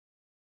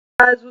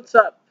Guys, what's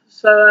up?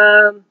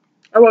 So,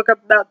 I woke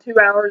up about 2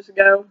 hours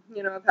ago.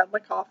 You know, I've had my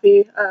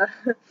coffee.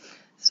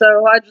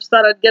 So I just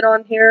thought I'd get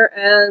on here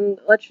and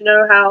let you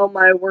know how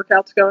my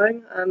workout's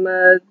going.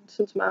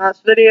 Since my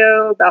last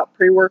video about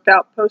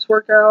pre-workout,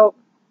 post-workout,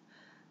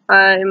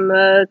 I'm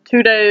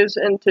 2 days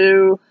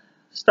into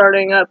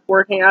starting up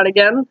working out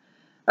again.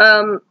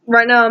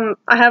 Right now,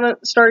 I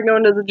haven't started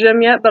going to the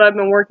gym yet, but I've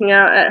been working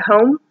out at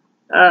home.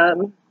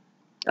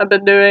 I've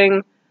been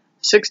doing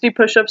 60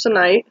 push-ups a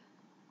night,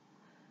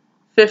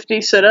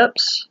 50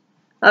 sit-ups.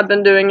 I've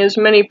been doing as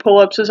many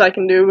pull-ups as I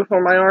can do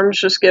before my arms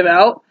just give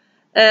out.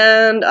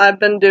 And I've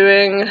been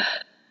doing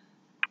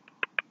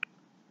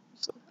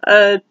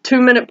a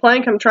 2-minute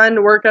plank. I'm trying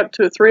to work up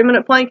to a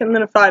 3-minute plank and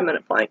then a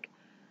 5-minute plank.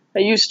 I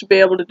used to be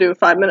able to do a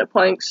 5-minute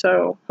plank,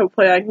 so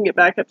hopefully I can get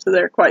back up to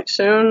there quite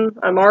soon.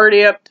 I'm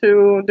already up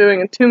to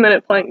doing a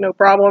 2-minute plank, no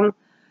problem.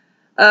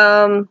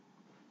 Yeah,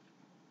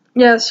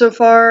 so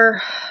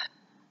far.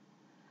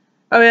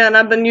 Oh yeah, and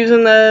I've been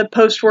using the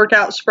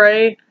post-workout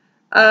spray.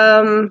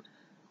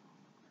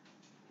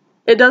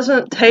 It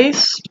doesn't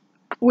taste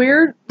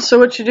weird, so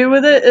what you do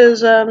with it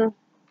is, here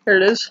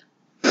it is.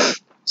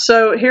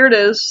 So here it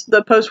is,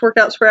 the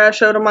post-workout spray I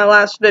showed on my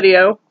last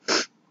video.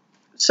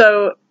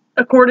 So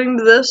according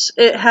to this,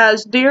 it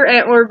has deer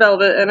antler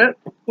velvet in it,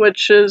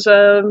 which is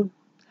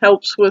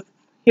helps with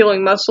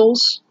healing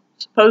muscles,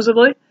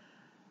 supposedly.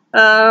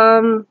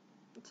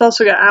 It's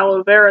also got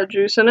aloe vera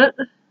juice in it.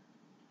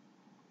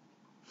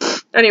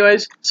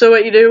 Anyways, so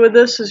what you do with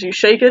this is you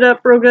shake it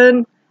up real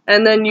good,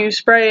 and then you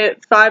spray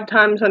it 5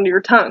 times under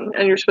your tongue,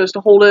 and you're supposed to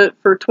hold it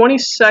for 20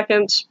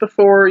 seconds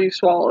before you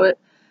swallow it.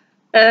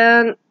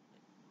 And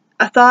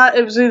I thought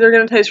it was either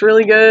going to taste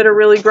really good or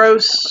really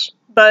gross,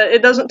 but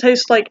it doesn't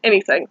taste like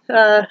anything,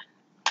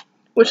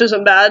 which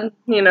isn't bad,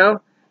 you know.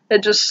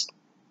 It just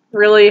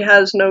really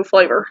has no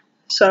flavor.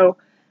 So,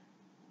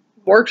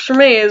 works for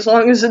me as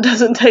long as it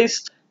doesn't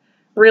taste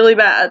really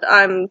bad.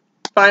 I'm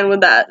fine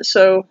with that.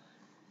 So,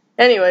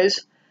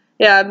 anyways,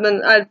 yeah, I've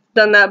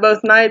done that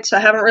both nights. I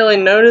haven't really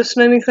noticed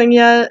anything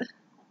yet.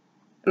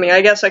 I mean,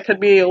 I guess I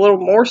could be a little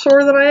more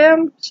sore than I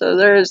am, so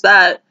there is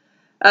that.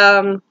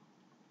 Yeah,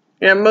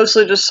 I'm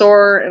mostly just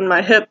sore in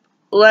my hip,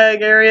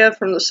 leg area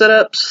from the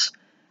sit-ups,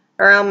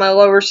 around my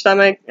lower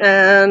stomach,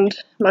 and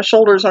my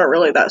shoulders aren't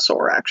really that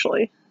sore,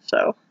 actually.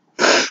 So,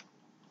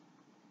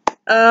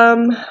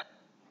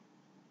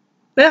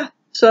 yeah,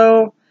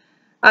 so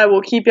I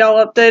will keep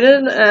y'all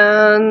updated,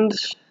 and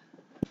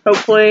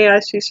hopefully I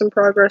see some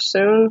progress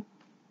soon.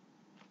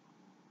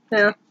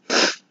 Yeah.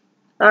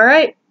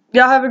 Alright,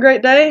 y'all have a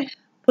great day.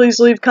 Please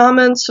leave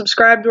comments,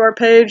 subscribe to our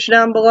page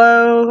down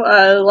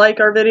below,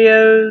 like our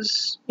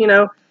videos, you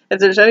know. If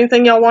there's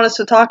anything y'all want us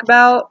to talk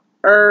about,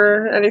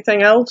 or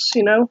anything else,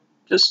 you know,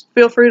 just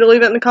feel free to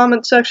leave it in the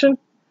comments section.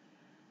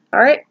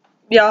 Alright,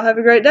 y'all have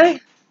a great day.